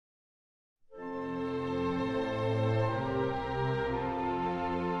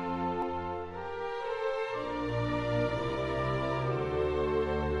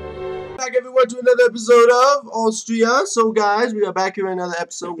back everyone to another episode of Austria. So guys, we are back here in another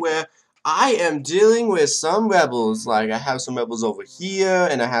episode where I am dealing with some rebels. Like I have some rebels over here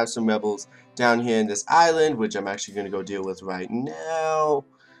and I have some rebels down here in this island, which I'm actually going to go deal with right now.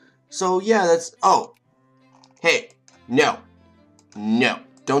 So yeah, that's... Oh! Hey! No! No!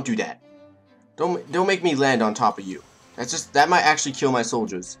 Don't do that. Don't make me land on top of you. That might actually kill my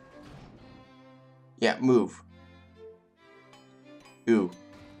soldiers. Yeah, move. Ooh.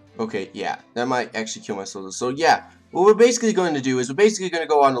 Okay, yeah, that might actually kill my soldiers. So yeah, what we're basically going to do is we're basically going to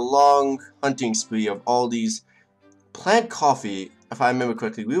go on a long hunting spree of all these plant coffee. If I remember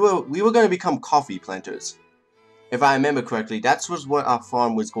correctly, we were going to become coffee planters. If I remember correctly, that's what our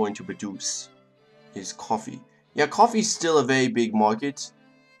farm was going to produce, is coffee. Yeah, coffee's still a very big market.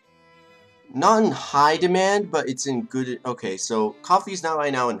 Not in high demand, but it's in good... Okay, so coffee's not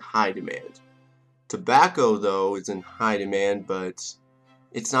right now in high demand. Tobacco, though, is in high demand, but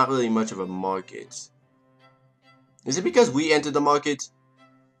it's not really much of a market. Is it because we entered the market?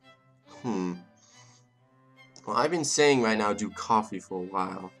 Well, I've been saying right now do coffee for a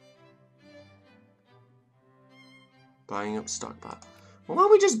while. Buying up stockpile. Well, why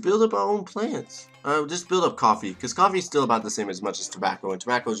don't we just build up our own plants? Just build up coffee, because coffee is still about the same as much as tobacco, and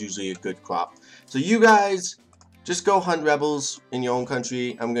tobacco is usually a good crop. So you guys, just go hunt rebels in your own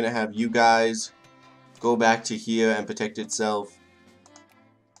country. I'm going to have you guys go back to here and protect itself.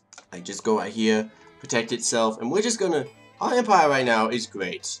 Like, just go right here, protect itself, and we're just gonna... Our empire right now is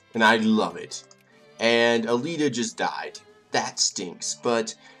great, and I love it. And a leader just died. That stinks,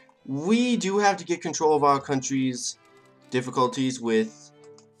 but we do have to get control of our country's difficulties with,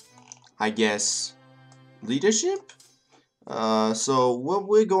 I guess, leadership? So what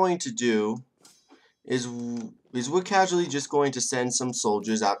we're going to do is we're casually just going to send some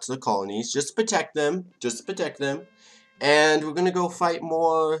soldiers out to the colonies, just to protect them, and we're gonna go fight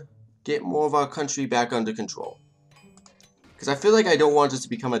more, get more of our country back under control. Because I feel like I don't want this to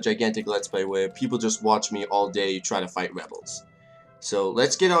become a gigantic Let's Play where people just watch me all day try to fight rebels. So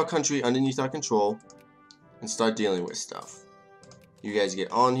let's get our country underneath our control and start dealing with stuff. You guys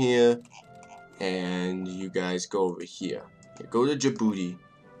get on here, and you guys go over here. Go to Djibouti.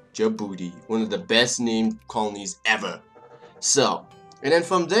 Djibouti, one of the best named colonies ever. So, and then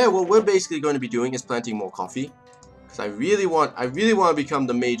from there, what we're basically going to be doing is planting more coffee. Because I really want to become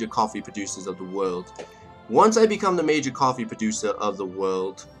the major coffee producers of the world. Once I become the major coffee producer of the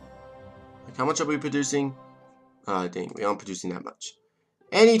world, like how much are we producing? Dang, we aren't producing that much.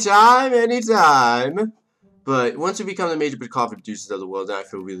 Anytime. But once we become the major coffee producers of the world, then I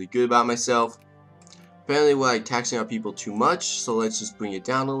feel really good about myself. Apparently we're like taxing our people too much, so let's just bring it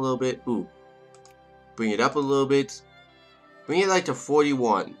down a little bit. Ooh. Bring it up a little bit. Bring it like to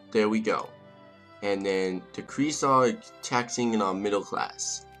 41. There we go. And then decrease our taxing in our middle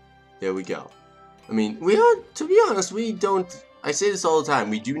class. There we go. I mean, to be honest, we don't, I say this all the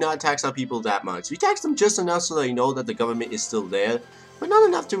time, we do not tax our people that much. We tax them just enough so they know that the government is still there, but not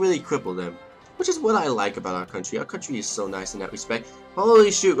enough to really cripple them. Which is what I like about our country. Our country is so nice in that respect.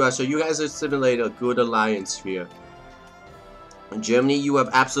 Holy shoot, Russia, you guys have simulated a good alliance here. In Germany, you have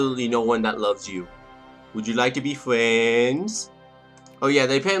absolutely no one that loves you. Would you like to be friends? Oh yeah,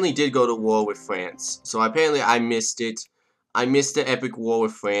 they apparently did go to war with France. So apparently I missed it. I missed the epic war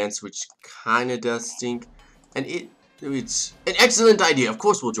with France, which kinda does stink. And it's an excellent idea. Of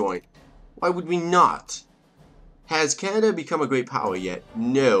course we'll join. Why would we not? Has Canada become a great power yet?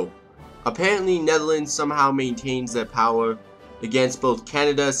 No. Apparently Netherlands somehow maintains their power against both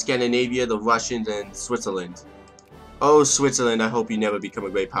Canada, Scandinavia, the Russians, and Switzerland. Oh, Switzerland, I hope you never become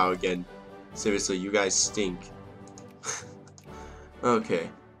a great power again. Seriously, you guys stink. Okay,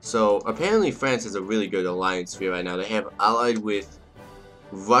 so apparently France is a really good alliance sphere right now. They have allied with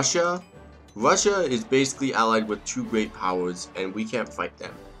Russia. Russia is basically allied with two great powers, and we can't fight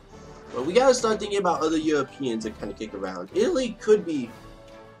them. But we gotta start thinking about other Europeans that kind of kick around. Italy could be...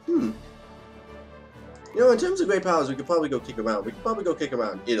 You know, in terms of great powers, we could probably go kick around. We could probably go kick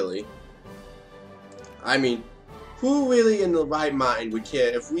around Italy. I mean, who really in the right mind would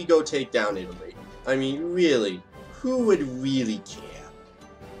care if we go take down Italy? I mean, really, who would really care?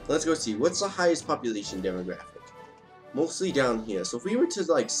 Let's go see. What's the highest population demographic? Mostly down here. So if we were to,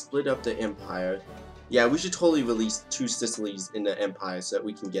 like, split up the empire, yeah, we should totally release 2 Sicilies in the empire so that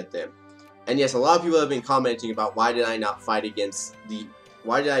we can get them. And yes, a lot of people have been commenting about why did I not fight against these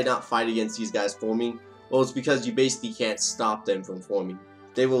guys forming? Well, it's because you basically can't stop them from forming.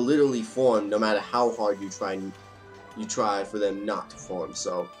 They will literally form no matter how hard you try for them not to form.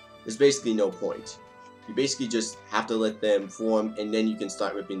 So there's basically no point. You basically just have to let them form, and then you can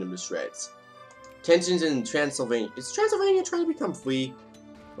start ripping them to shreds. Tensions in Transylvania. Is Transylvania trying to become free?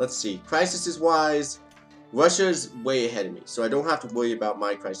 let's see. Crisis-wise, Russia's way ahead of me, so I don't have to worry about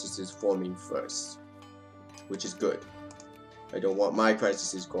my crises forming first, which is good. I don't want my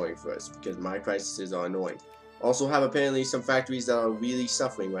crises going first, because my crises are annoying. Also have apparently some factories that are really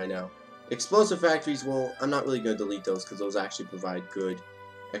suffering right now. Explosive factories, well, I'm not really going to delete those, because those actually provide good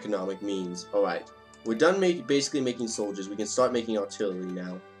economic means. Alright, we're done basically making soldiers. We can start making artillery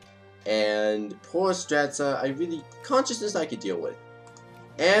now. And poor strats, consciousness I could deal with.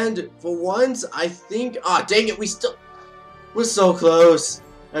 And for once, I think, dang it, we're so close.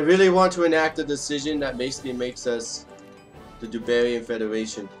 I really want to enact a decision that basically makes us the Dubarian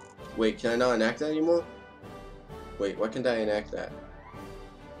Federation. Wait, can I not enact that anymore? Wait, why can't I enact that?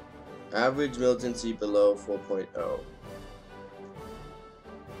 Average militancy below 4.0.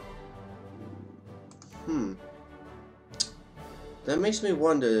 That makes me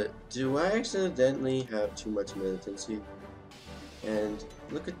wonder, do I accidentally have too much militancy? And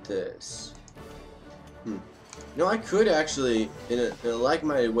look at this. No, I could actually, in a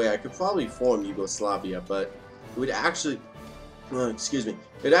like-minded way, I could probably form Yugoslavia, but it would actually, excuse me,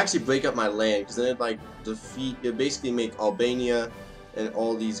 it would actually break up my land, because then it'd like it'd basically make Albania and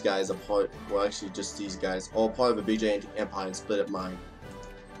all these guys a part, well actually just these guys, all part of a big giant empire and split up mine.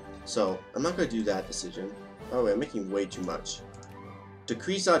 So, I'm not going to do that decision. By the way, I'm making way too much.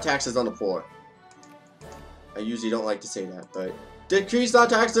 Decrease our taxes on the poor. I usually don't like to say that, but decrease our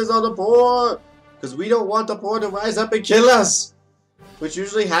taxes on the poor! Because we don't want the poor to rise up and kill us! Which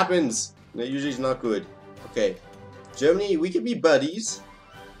usually happens. That usually is not good. Okay. Germany, we can be buddies.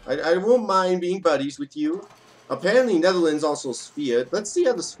 I won't mind being buddies with you. Apparently Netherlands also sphered. Let's see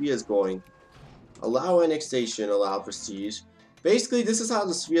how the sphere is going. Allow annexation, allow prestige. Basically, this is how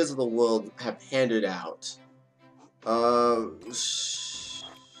the spheres of the world have handed out.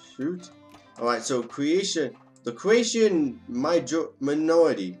 Shoot. Alright, so Croatian. The Croatian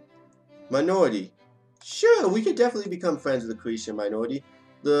minority. Sure, we could definitely become friends with the Croatian minority.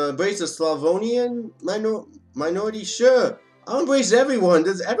 The embrace of Slavonian minority. Sure, I'll embrace everyone.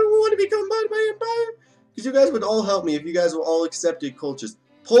 Does everyone want to become part of my empire? Because you guys would all help me if you guys were all accepted cultures.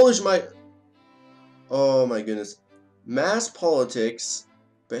 Oh my goodness. Mass politics,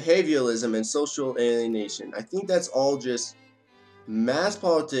 behavioralism, and social alienation. I think that's all just mass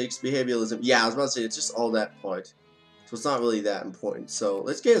politics, behavioralism. Yeah, I was about to say, it's just all that part. So it's not really that important. So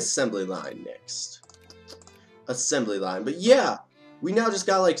let's get assembly line next. Assembly line. But yeah, we now just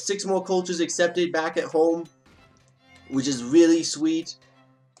got like 6 more cultures accepted back at home, which is really sweet.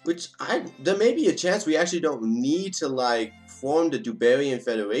 There may be a chance we actually don't need to like form the Dubarian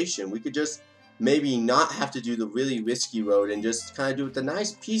Federation. We could just maybe not have to do the really risky road and just kind of do it the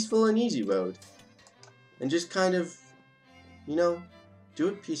nice, peaceful, and easy road. And just kind of, you know, do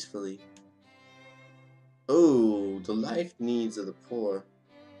it peacefully. Oh, the life needs of the poor.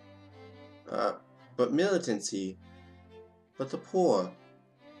 But militancy. But the poor.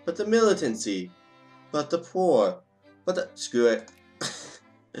 But the militancy. But the poor. But the... Screw it.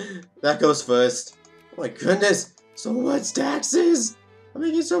 That goes first. Oh my goodness. So much taxes. I'm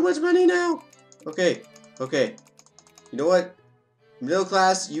making so much money now. Okay. Okay. You know what? Middle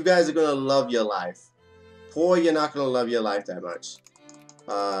class, you guys are gonna love your life. Poor, you're not gonna love your life that much.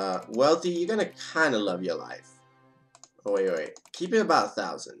 Wealthy, you're gonna kinda love your life. Oh wait. Keep it about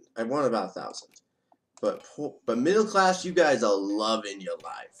 1,000. I want about 1,000. But middle class, you guys are loving your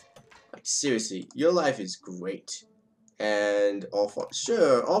life. Like seriously, your life is great. And all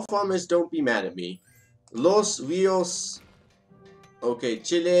farmers, don't be mad at me. Los Rios. Okay,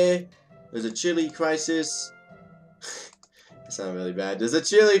 Chile. There's a Chile crisis. That sounded really bad. There's a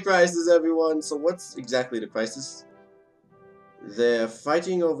Chile crisis, everyone. So what's exactly the crisis? They're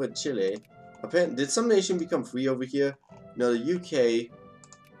fighting over Chile. Apparently, did some nation become free over here? No, the UK.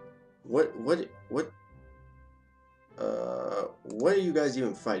 What are you guys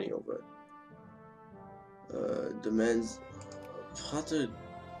even fighting over? Demands.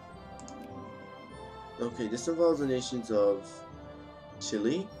 Okay, this involves the nations of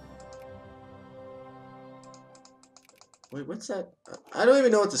Chile. Wait, what's that? I don't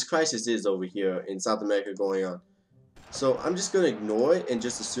even know what this crisis is over here in South America going on. So I'm just gonna ignore it and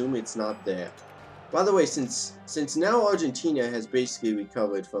just assume it's not there. By the way, since now Argentina has basically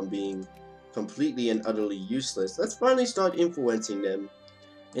recovered from being completely and utterly useless, let's finally start influencing them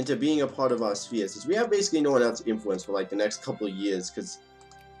into being a part of our sphere, since we have basically no one else to influence for like the next couple of years, because,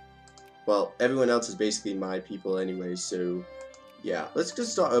 well, everyone else is basically my people anyway, so yeah, let's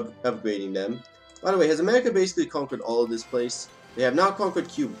just start upgrading them. By the way, has America basically conquered all of this place? They have not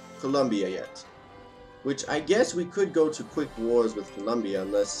conquered Colombia yet, which I guess we could go to quick wars with Colombia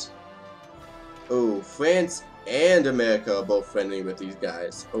unless... Oh, France and America are both friendly with these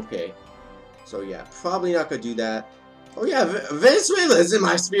guys. Okay. So yeah, probably not gonna do that. Oh yeah, Venezuela is in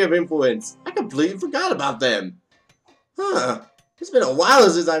my sphere of influence. I completely forgot about them. Huh. It's been a while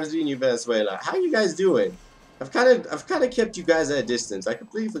since I've seen you, Venezuela. How you guys doing? I've kind of kept you guys at a distance. I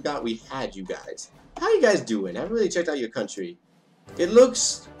completely forgot we had you guys. How you guys doing? I haven't really checked out your country. It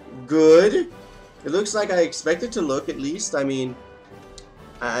looks good. It looks like I expected to look, at least. I mean,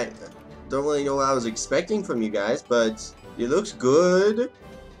 I don't really know what I was expecting from you guys, but it looks good.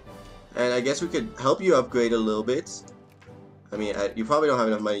 And I guess we could help you upgrade a little bit. I mean, you probably don't have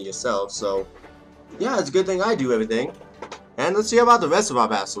enough money yourself, so yeah, it's a good thing I do everything. And let's see about the rest of our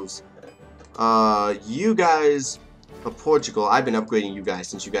vassals. You guys of Portugal, I've been upgrading you guys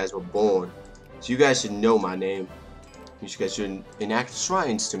since you guys were born. So you guys should know my name. You guys should enact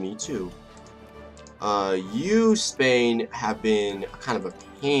shrines to me too. You, Spain, have been kind of a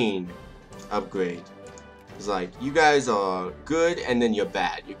pain upgrade. It's like, you guys are good and then you're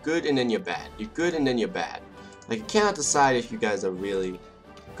bad. You're good and then you're bad. You're good and then you're bad. Like, you cannot decide if you guys are really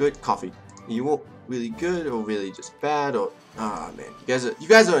good. Coffee. You won't really good or really just bad or... Ah, man. You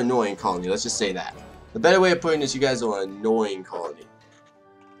guys are an annoying colony. Let's just say that. The better way of putting this, you guys are an annoying colony.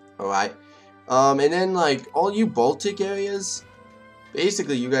 Alright. And then, like, all you Baltic areas,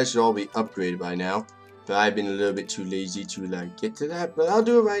 basically, you guys should all be upgraded by now. But I've been a little bit too lazy to, like, get to that. But I'll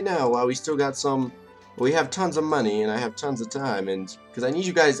do it right now while we still got some... We have tons of money and I have tons of time. And because I need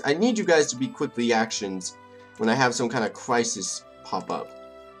you guys to be quick reactions when I have some kind of crisis pop up.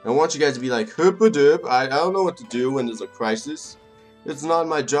 I want you guys to be like, hip-a-dip, I don't know what to do when there's a crisis. It's not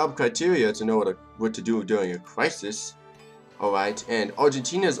my job criteria to know what to do during a crisis. Alright, and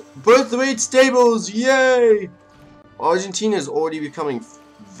Argentina's birth rate stables, yay! Argentina is already becoming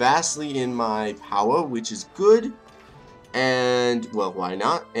vastly in my power, which is good. And, well, why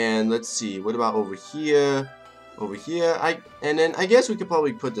not? And let's see, what about over here? Over here, and then I guess we could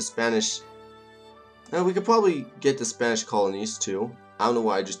probably put the Spanish... we could probably get the Spanish colonies too. I don't know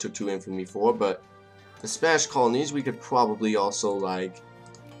why I just took 2 in from me for, but the Spanish colonies, we could probably also, like,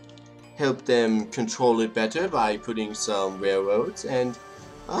 help them control it better by putting some railroads, and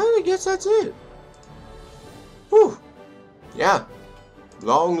I guess that's it. Whew. Yeah.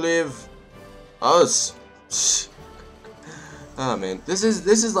 Long live us. Oh man, this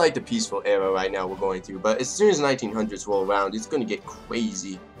is like the peaceful era right now we're going through, but as soon as 1900s roll around, it's gonna get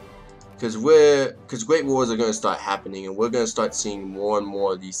crazy. Because great wars are going to start happening, and we're going to start seeing more and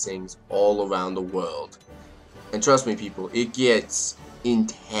more of these things all around the world. And trust me, people, it gets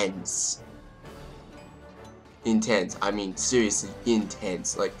intense. Intense. I mean, seriously,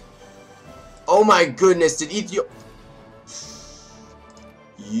 intense. Like, oh my goodness, did Ethiopia...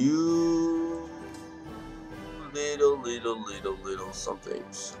 You... little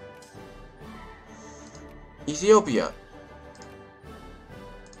somethings. Ethiopia.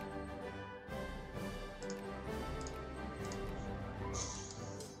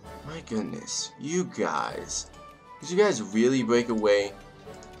 My goodness, you guys. Did you guys really break away?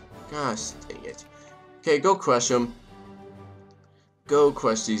 Gosh, dang it. Okay, go crush them. Go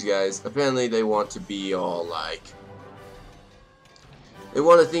crush these guys. Apparently they want to be all like... They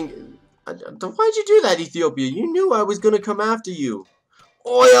want to think... Why'd you do that, Ethiopia? You knew I was going to come after you.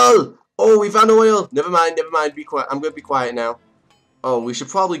 Oil! Oh, we found oil! Never mind, be quiet. I'm going to be quiet now. Oh, we should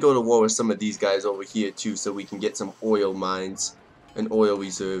probably go to war with some of these guys over here too, so we can get some oil mines and oil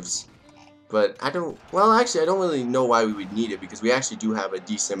reserves. But I don't, well actually I don't really know why we would need it, because we actually do have a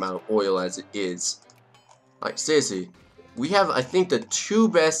decent amount of oil as it is. Like seriously, we have I think the 2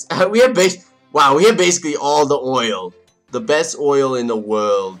 best, we have basically all the oil. The best oil in the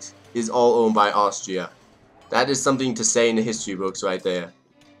world is all owned by Austria. That is something to say in the history books right there.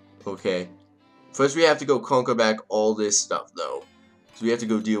 Okay. First we have to go conquer back all this stuff though. So we have to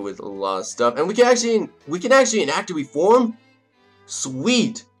go deal with a lot of stuff. And we can actually enact a reform?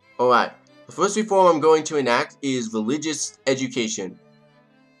 Sweet! Alright. The first reform I'm going to enact is religious education.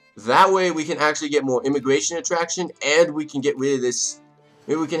 That way we can actually get more immigration attraction, and we can get rid of this.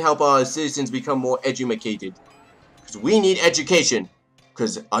 Maybe we can help our citizens become more educated. Because we need education.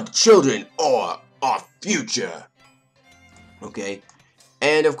 Because our children are our future. Okay.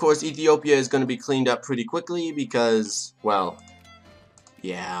 And of course Ethiopia is going to be cleaned up pretty quickly because, well,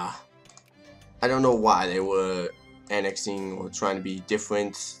 yeah. I don't know why they were annexing or trying to be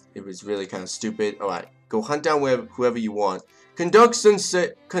different. It was really kind of stupid. Alright, go hunt down whoever you want. Conduct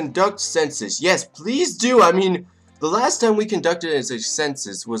census. Yes, please do. I mean, the last time we conducted a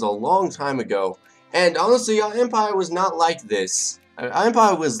census was a long time ago. And honestly, our empire was not like this. Our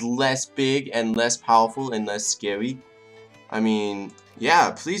empire was less big and less powerful and less scary. I mean,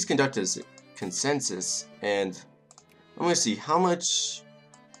 yeah, please conduct a consensus. And I'm gonna see how much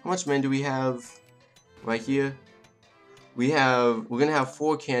men do we have right here. We're gonna have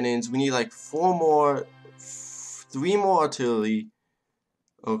 4 cannons. We need like 3 more artillery.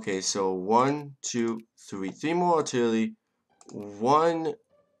 Okay, so 1, 2, 3, 3 more artillery. One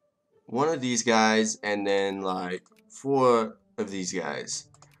of these guys, and then like 4 of these guys.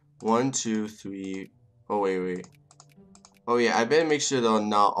 1, 2, 3. Oh wait. Oh yeah, I better make sure they're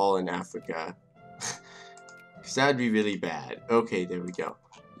not all in Africa. Because that would be really bad. Okay, there we go.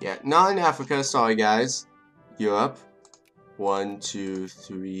 Yeah, not in Africa, sorry guys. Europe. 1, 2,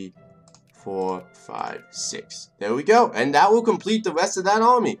 3, 4, 5, 6. There we go. And that will complete the rest of that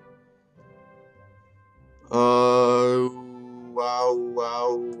army.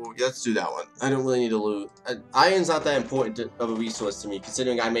 Wow. Let's do that one. I don't really need to loot. Iron's not that important of a resource to me,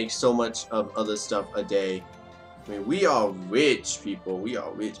 considering I make so much of other stuff a day. I mean, we are rich, people. We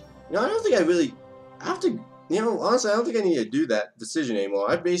are rich. You know, I don't think I really have to, you know, honestly, I don't think I need to do that decision anymore.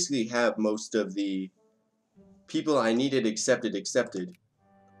 I basically have most of the people I needed accepted.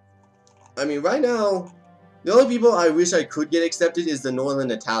 I mean, right now, the only people I wish I could get accepted is the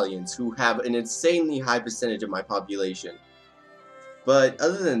Northern Italians, who have an insanely high percentage of my population. But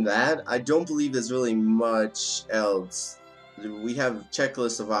other than that, I don't believe there's really much else. We have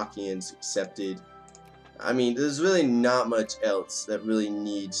Czechoslovakians accepted. I mean, there's really not much else that really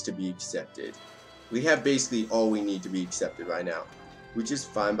needs to be accepted. We have basically all we need to be accepted right now, which is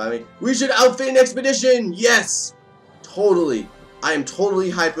fine by me. We should outfit an expedition! Yes! Totally. I am totally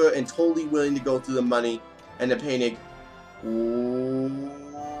hyper and totally willing to go through the money and the panic. Ooh.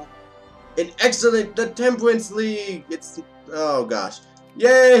 An excellent, the Temperance League! It's, oh gosh.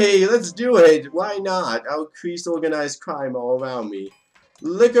 Yay, let's do it! Why not? I'll increase organized crime all around me.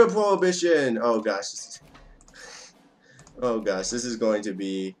 Liquor prohibition! Oh gosh. Oh gosh, this is going to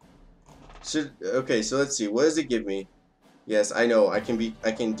be... Okay, so let's see. What does it give me? Yes, I know. I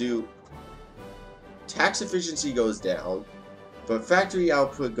can do... Tax efficiency goes down, but factory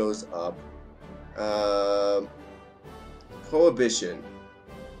output goes up. Prohibition.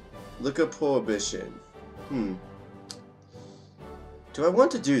 Liquor prohibition. Do I want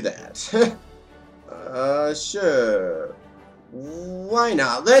to do that? Sure. Why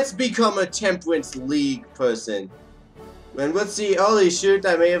not? Let's become a Temperance League person. And let's see. Holy shoot,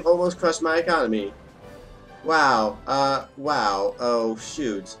 that may have almost crushed my economy. Wow. Wow. Oh,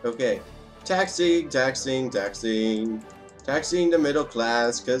 shoot. Okay. Taxing the middle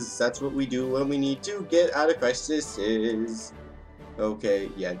class, because that's what we do when we need to get out of crises. Okay,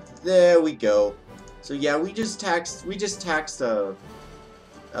 yeah, there we go. So yeah, we just taxed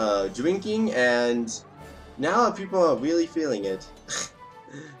drinking, and now people are really feeling it.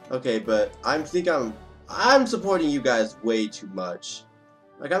 Okay, but I'm supporting you guys way too much.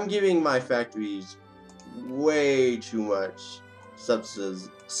 Like, I'm giving my factories way too much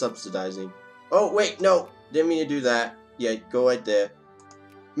subsidizing. Oh wait, no, didn't mean to do that. Yeah, go right there.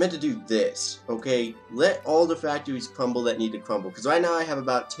 Meant to do this, okay? Let all the factories crumble that need to crumble. Because right now I have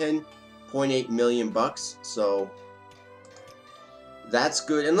about 10.8 million bucks, so that's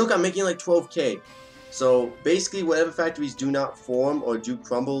good. And look, I'm making like 12K. So basically, whatever factories do not form or do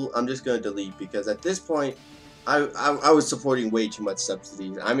crumble, I'm just gonna delete, because at this point, I was supporting way too much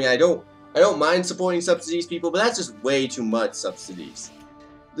subsidies. I mean, I don't mind supporting subsidies, people, but that's just way too much subsidies.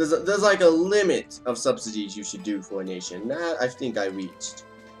 There's like a limit of subsidies you should do for a nation. That I think I reached.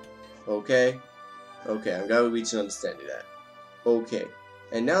 Okay? Okay, I'm gonna reach an understanding of that. Okay.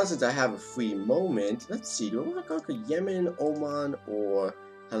 And now since I have a free moment, let's see, do I want to conquer Yemen, Oman, or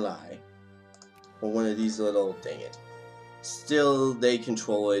Halai? Or one of these little, dang it. Still, they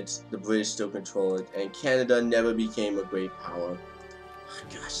control it, the British still control it, and Canada never became a great power. Oh,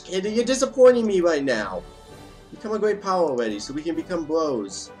 gosh, Canada, you're disappointing me right now. Become a great power already, so we can become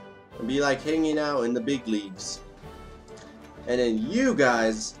bros. And be like hanging out in the big leagues. And then you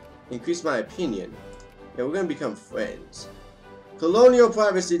guys increase my opinion. Yeah, we're gonna become friends. Colonial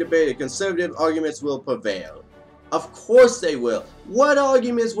privacy debated. Conservative arguments will prevail. Of course they will. What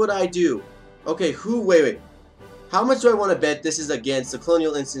arguments would I do? Okay, wait. How much do I want to bet this is against the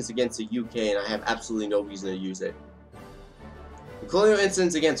colonial instance against the UK, and I have absolutely no reason to use it? The colonial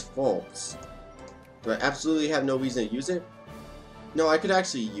instance against France. Do I absolutely have no reason to use it? No, I could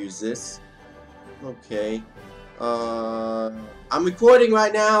actually use this. Okay. I'm recording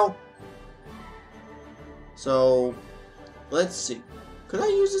right now. So, let's see. Could I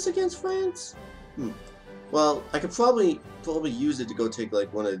use this against France? Well, I could probably use it to go take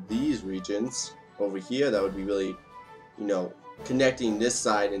like one of these regions over here. That would be really, you know, connecting this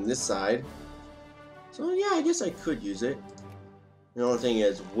side and this side. So yeah, I guess I could use it. The only thing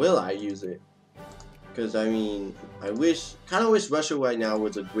is, will I use it? Because, I mean, kind of wish Russia right now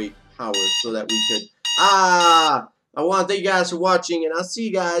was a great power so that we could... I want to thank you guys for watching, and I'll see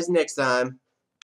you guys next time.